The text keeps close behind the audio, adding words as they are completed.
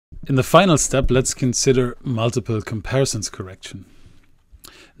In the final step, let's consider multiple comparisons correction.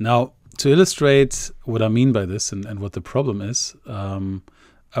 Now, to illustrate what I mean by this and what the problem is,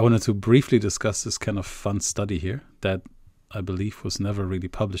 I wanted to briefly discuss this kind of fun study here that I believe was never really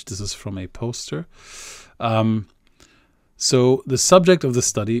published. This is from a poster. So the subject of the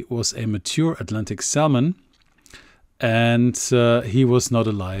study was a mature Atlantic salmon, and he was not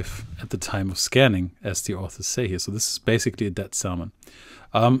alive at the time of scanning, as the authors say here. So this is basically a dead salmon.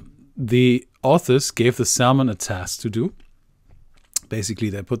 The authors gave the salmon a task to do. Basically,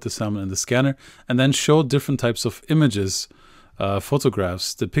 they put the salmon in the scanner and then showed different types of images,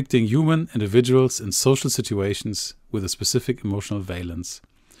 photographs depicting human individuals in social situations with a specific emotional valence.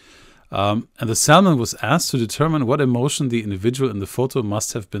 And the salmon was asked to determine what emotion the individual in the photo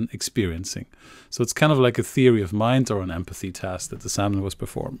must have been experiencing. So it's kind of like a theory of mind or an empathy task that the salmon was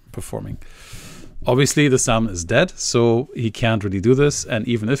performing. Obviously, the salmon is dead, so he can't really do this. And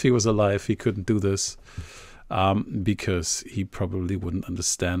even if he was alive, he couldn't do this because he probably wouldn't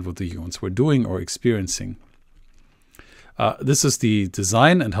understand what the humans were doing or experiencing. This is the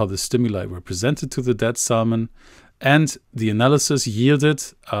design and how the stimuli were presented to the dead salmon. And the analysis yielded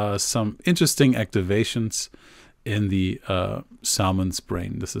some interesting activations in the salmon's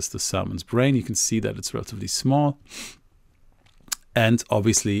brain. This is the salmon's brain. You can see that it's relatively small. And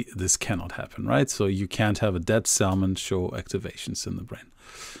obviously, this cannot happen, right? So you can't have a dead salmon show activations in the brain.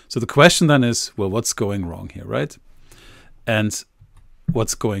 So the question then is, well, what's going wrong here, right? And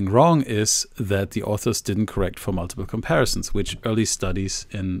what's going wrong is that the authors didn't correct for multiple comparisons, which early studies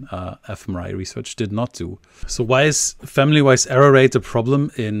in fMRI research did not do. So why is family-wise error rate a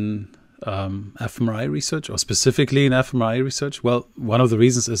problem in fMRI research, or specifically in fMRI research? Well, one of the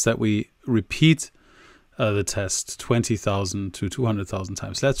reasons is that we repeat the test 20,000 to 200,000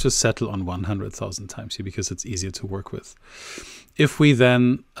 times. Let's just settle on 100,000 times here because it's easier to work with. If we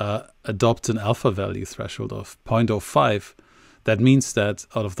then adopt an alpha value threshold of 0.05, that means that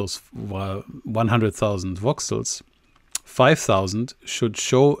out of those 100,000 voxels, 5,000 should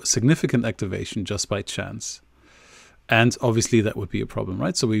show significant activation just by chance. And obviously that would be a problem,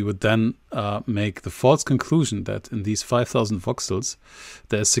 right? So we would then make the false conclusion that in these 5,000 voxels,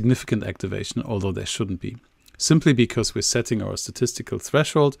 there's significant activation, although there shouldn't be. Simply because we're setting our statistical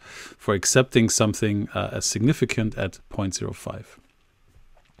threshold for accepting something as significant at 0.05.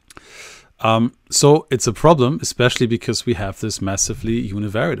 So it's a problem, especially because we have this massively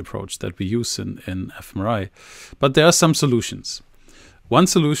univariate approach that we use in fMRI. But there are some solutions. One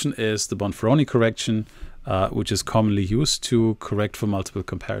solution is the Bonferroni correction, which is commonly used to correct for multiple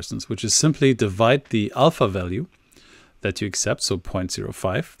comparisons, which is simply divide the alpha value that you accept, so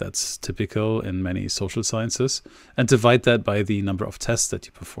 0.05, that's typical in many social sciences, and divide that by the number of tests that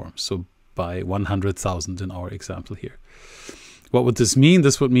you perform, so by 100,000 in our example here. What would this mean?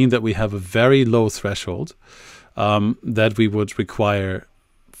 This would mean that we have a very low threshold that we would require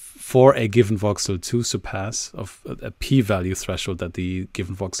for a given voxel to surpass, of a p-value threshold that the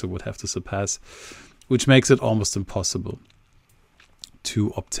given voxel would have to surpass, which makes it almost impossible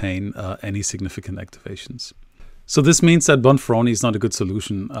to obtain any significant activations. So this means that Bonferroni is not a good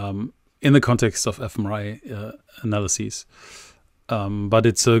solution in the context of fMRI analyses. But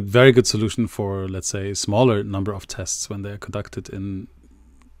it's a very good solution for, let's say, a smaller number of tests when they're conducted in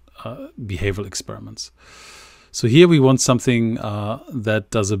behavioral experiments. So here we want something that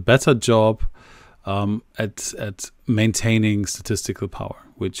does a better job at maintaining statistical power,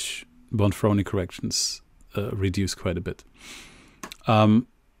 which Bonferroni corrections reduce quite a bit.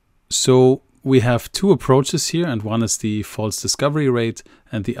 So we have two approaches here, and one is the false discovery rate,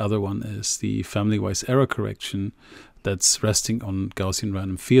 and the other one is the family-wise error correction that's resting on Gaussian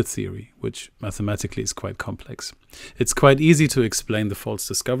random field theory, which mathematically is quite complex. It's quite easy to explain the false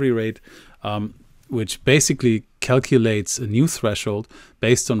discovery rate, which basically calculates a new threshold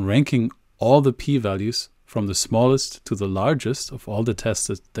based on ranking all the p-values from the smallest to the largest of all the tests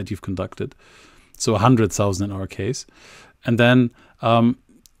that you've conducted, so 100,000 in our case. And then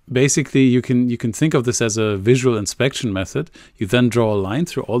basically you can think of this as a visual inspection method. You then draw a line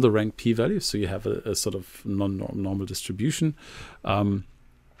through all the ranked p-values, so you have a sort of non-normal distribution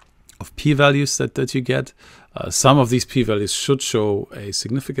of p-values that you get. Some of these p-values should show a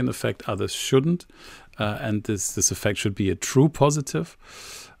significant effect, others shouldn't, and this effect should be a true positive.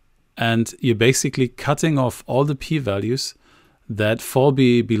 And you're basically cutting off all the p-values that fall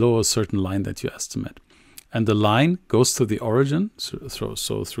below a certain line that you estimate. And the line goes to the origin, so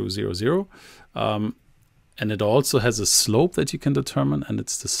through 0, 0. And it also has a slope that you can determine, and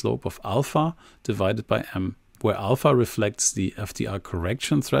it's the slope of alpha divided by m, where alpha reflects the FDR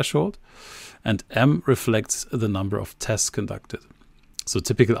correction threshold, and m reflects the number of tests conducted. So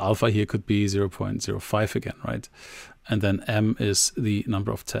typical alpha here could be 0.05 again, right? And then m is the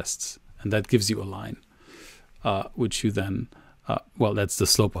number of tests. And that gives you a line, which you then, well, that's the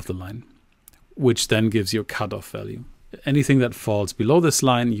slope of the line, which then gives you a cutoff value. Anything that falls below this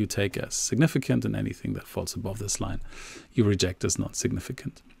line, you take as significant, and anything that falls above this line, you reject as not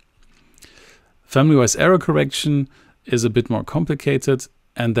significant. Family-wise error correction is a bit more complicated,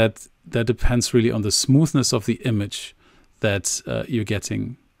 and that depends really on the smoothness of the image that you're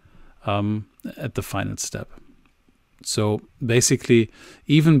getting at the final step. So basically,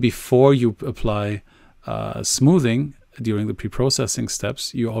 even before you apply smoothing during the pre-processing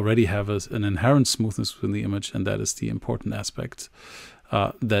steps, you already have an inherent smoothness within the image, and that is the important aspect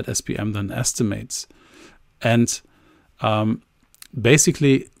that SPM then estimates. And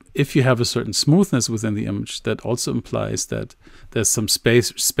basically, if you have a certain smoothness within the image, that also implies that there's some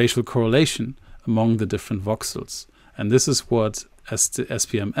spatial correlation among the different voxels. And this is what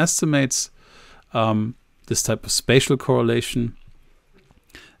SPM estimates, this type of spatial correlation,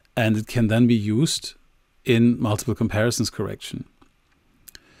 and it can then be used in multiple comparisons correction.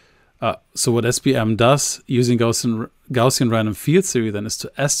 So what SPM does using Gaussian random field theory then is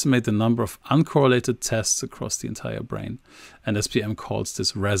to estimate the number of uncorrelated tests across the entire brain. And SPM calls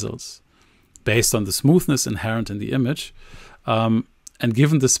this results, based on the smoothness inherent in the image. And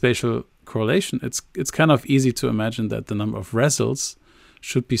given the spatial correlation, it's kind of easy to imagine that the number of results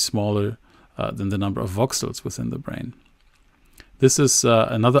should be smaller than the number of voxels within the brain. This is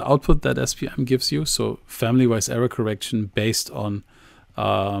another output that SPM gives you. So family-wise error correction based on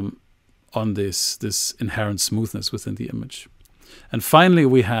this inherent smoothness within the image. And finally,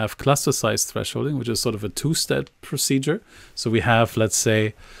 we have cluster size thresholding, which is sort of a two-step procedure. So we have, let's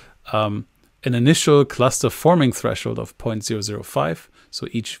say, an initial cluster forming threshold of 0.005. So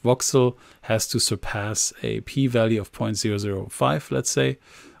each voxel has to surpass a p-value of 0.005, let's say,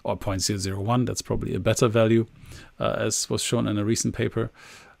 or 0.001. That's probably a better value, as was shown in a recent paper.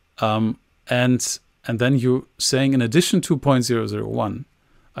 And then you're saying, in addition to 0.001,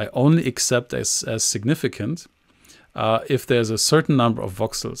 I only accept as significant if there's a certain number of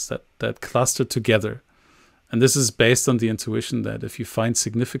voxels that cluster together. And this is based on the intuition that if you find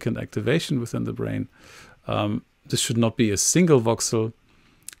significant activation within the brain, this should not be a single voxel,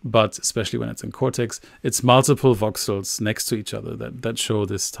 but especially when it's in cortex, it's multiple voxels next to each other that show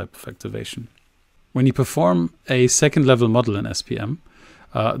this type of activation. When you perform a second level model in SPM,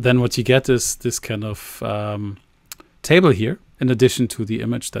 then what you get is this kind of table here, in addition to the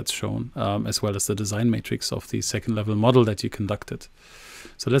image that's shown, as well as the design matrix of the second level model that you conducted.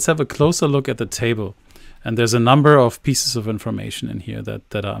 So let's have a closer look at the table. And there's a number of pieces of information in here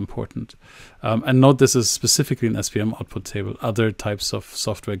that are important. And note this is specifically an SPM output table. Other types of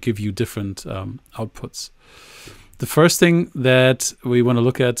software give you different outputs. The first thing that we want to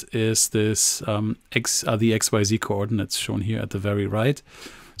look at is this the XYZ coordinates shown here at the very right.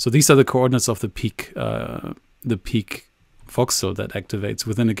 So these are the coordinates of the peak voxel that activates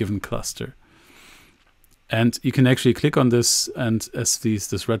within a given cluster. And you can actually click on this, and as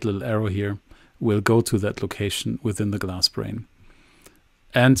this red little arrow here will go to that location within the glass brain.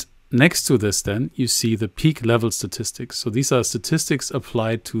 And next to this then, you see the peak level statistics. So these are statistics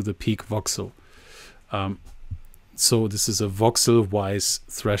applied to the peak voxel. So this is a voxel-wise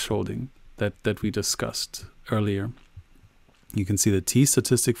thresholding that we discussed earlier. You can see the T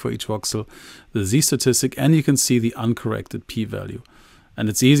statistic for each voxel, the Z statistic, and you can see the uncorrected p-value. And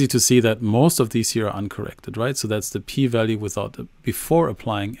it's easy to see that most of these here are uncorrected, right? So that's the p-value before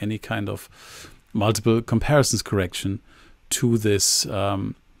applying any kind of multiple comparisons correction to this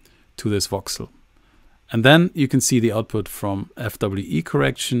voxel. And then you can see the output from FWE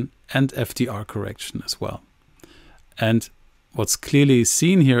correction and FDR correction as well. And what's clearly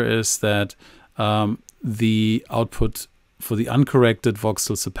seen here is that the output for the uncorrected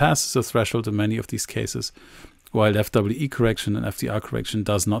voxel surpasses the threshold in many of these cases, while FWE correction and FDR correction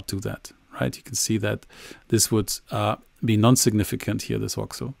does not do that, right? You can see that this would be non-significant here, this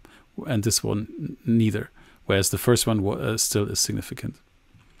voxel, and this one neither, whereas the first one still is significant.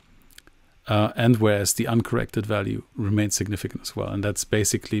 And whereas the uncorrected value remains significant as well. And that's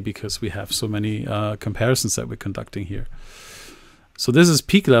basically because we have so many comparisons that we're conducting here. So this is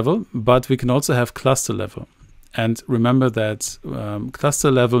peak level, but we can also have cluster level. And remember that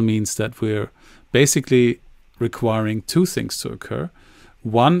cluster level means that we're basically requiring two things to occur.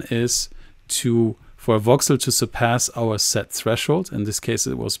 One is for a voxel to surpass our set threshold. In this case,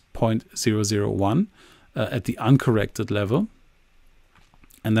 it was 0.001 at the uncorrected level.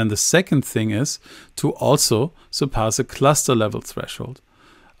 And then the second thing is to also surpass a cluster level threshold.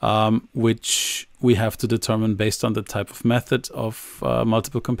 which we have to determine based on the type of method of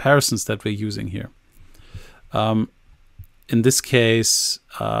multiple comparisons that we're using here. In this case,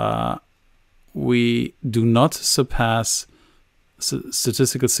 we do not surpass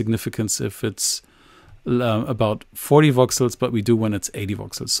statistical significance if it's about 40 voxels, but we do when it's 80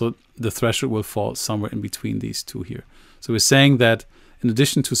 voxels. So the threshold will fall somewhere in between these two here. So we're saying that in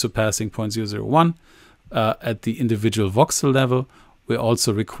addition to surpassing 0.001 at the individual voxel level, we're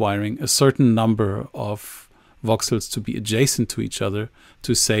also requiring a certain number of voxels to be adjacent to each other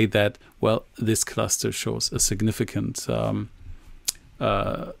to say that, well, this cluster shows a significant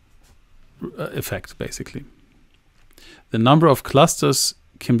effect, basically. The number of clusters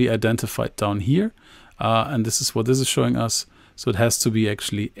can be identified down here, and this is what this is showing us. So it has to be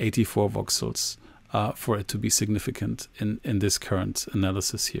actually 84 voxels for it to be significant in this current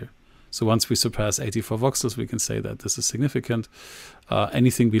analysis here. So once we surpass 84 voxels, we can say that this is significant.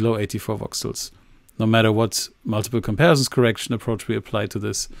 Anything below 84 voxels, no matter what multiple comparisons correction approach we apply to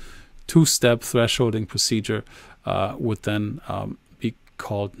this two-step thresholding procedure, would then be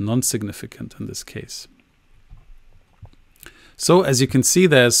called non-significant in this case. So as you can see,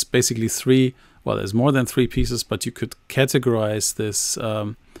 there's basically there's more than three pieces, but you could categorize this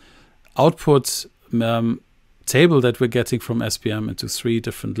output table that we're getting from SPM into three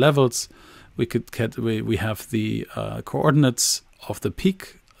different levels. We have the coordinates of the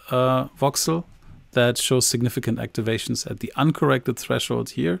peak voxel that shows significant activations at the uncorrected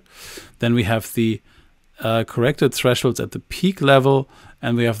threshold here. Then we have the corrected thresholds at the peak level,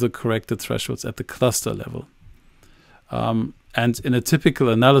 and we have the corrected thresholds at the cluster level. And in a typical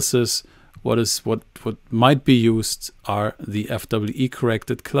analysis, what might be used are the FWE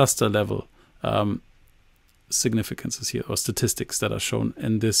corrected cluster level significances here, or statistics that are shown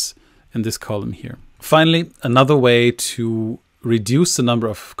in this column here. Finally, another way to reduce the number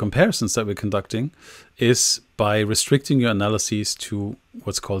of comparisons that we're conducting is by restricting your analyses to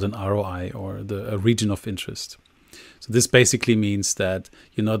what's called an ROI, or a region of interest. So this basically means that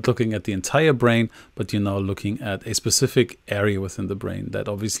you're not looking at the entire brain, but you're now looking at a specific area within the brain that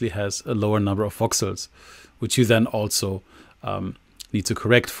obviously has a lower number of voxels, which you then also need to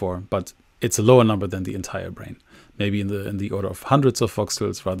correct for, but it's a lower number than the entire brain, maybe in the order of hundreds of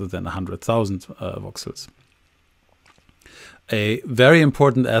voxels rather than 100,000 voxels. A very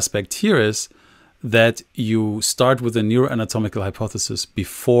important aspect here is that you start with a neuroanatomical hypothesis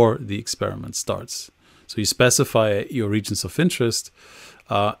before the experiment starts. So you specify your regions of interest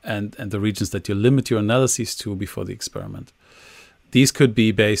and the regions that you limit your analyses to before the experiment. These could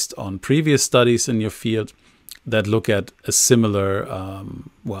be based on previous studies in your field that look at a similar,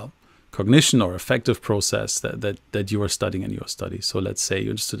 cognition or affective process that you are studying in your study. So let's say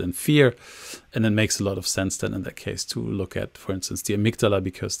you're interested in fear, and it makes a lot of sense then in that case to look at, for instance, the amygdala,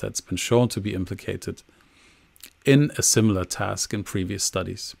 because that's been shown to be implicated in a similar task in previous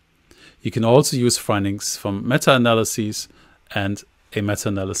studies. You can also use findings from meta-analyses, and a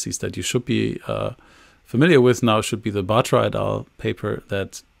meta-analysis that you should be familiar with now should be the Batra et al. Paper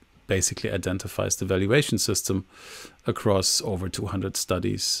that basically identifies the valuation system across over 200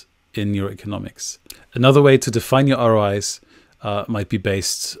 studies in neuroeconomics. Another way to define your ROIs might be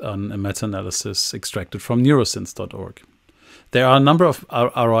based on a meta-analysis extracted from neuroscience.org. There are a number of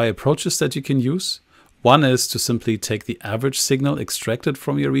ROI approaches that you can use. One is to simply take the average signal extracted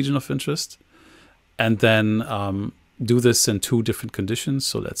from your region of interest and then do this in two different conditions.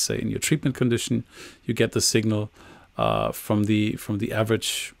 So let's say in your treatment condition, you get the signal from the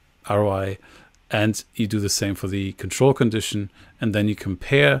average ROI, and you do the same for the control condition, and then you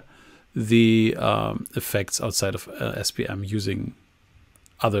compare the effects outside of SPM using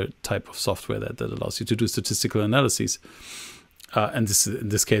other type of software that allows you to do statistical analyses. And in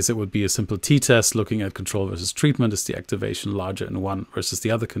this case, it would be a simple t-test looking at control versus treatment. Is the activation larger in one versus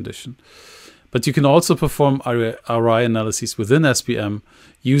the other condition? But you can also perform ROI analyses within SPM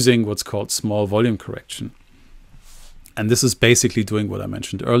using what's called small volume correction. And this is basically doing what I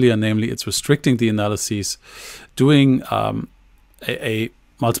mentioned earlier, namely it's restricting the analyses, doing a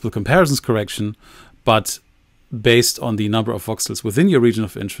multiple comparisons correction, but based on the number of voxels within your region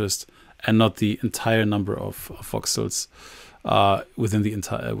of interest and not the entire number of voxels within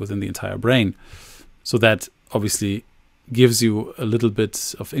the entire brain. So that obviously gives you a little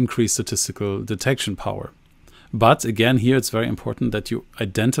bit of increased statistical detection power. But again, here it's very important that you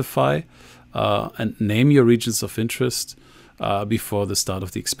identify and name your regions of interest before the start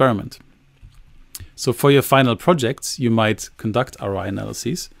of the experiment. So for your final projects, you might conduct ROI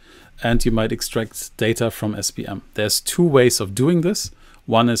analyses and you might extract data from SPM. There's two ways of doing this.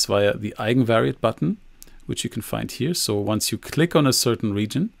 One is via the eigenvariate button, which you can find here. So once you click on a certain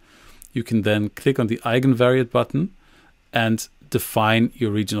region, you can then click on the eigenvariate button and define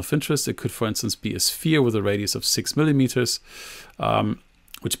your region of interest. It could, for instance, be a sphere with a radius of 6 millimeters,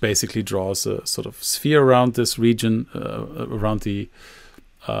 which basically draws a sort of sphere around this region, around the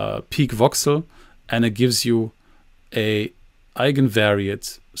peak voxel, and it gives you a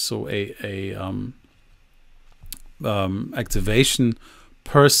eigenvariate, so a activation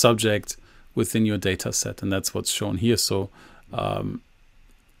per subject within your data set, and that's what's shown here. So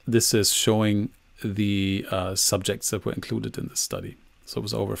this is showing the subjects that were included in the study. So it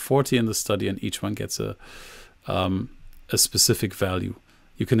was over 40 in the study, and each one gets a specific value.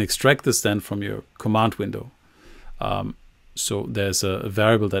 You can extract this then from your command window. So there's a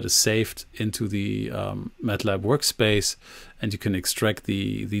variable that is saved into the MATLAB workspace, and you can extract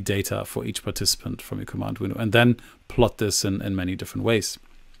the data for each participant from your command window and then plot this in many different ways.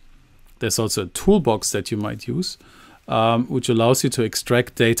 There's also a toolbox that you might use, which allows you to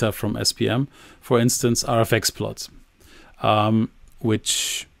extract data from SPM, for instance, RFX plot,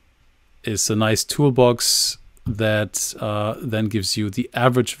 which is a nice toolbox that then gives you the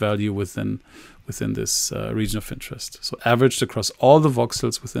average value within this region of interest. So averaged across all the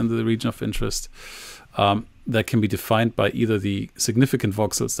voxels within the region of interest, that can be defined by either the significant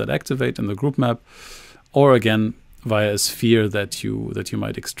voxels that activate in the group map, or again via a sphere that you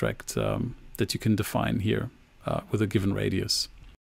might extract, that you can define here with a given radius.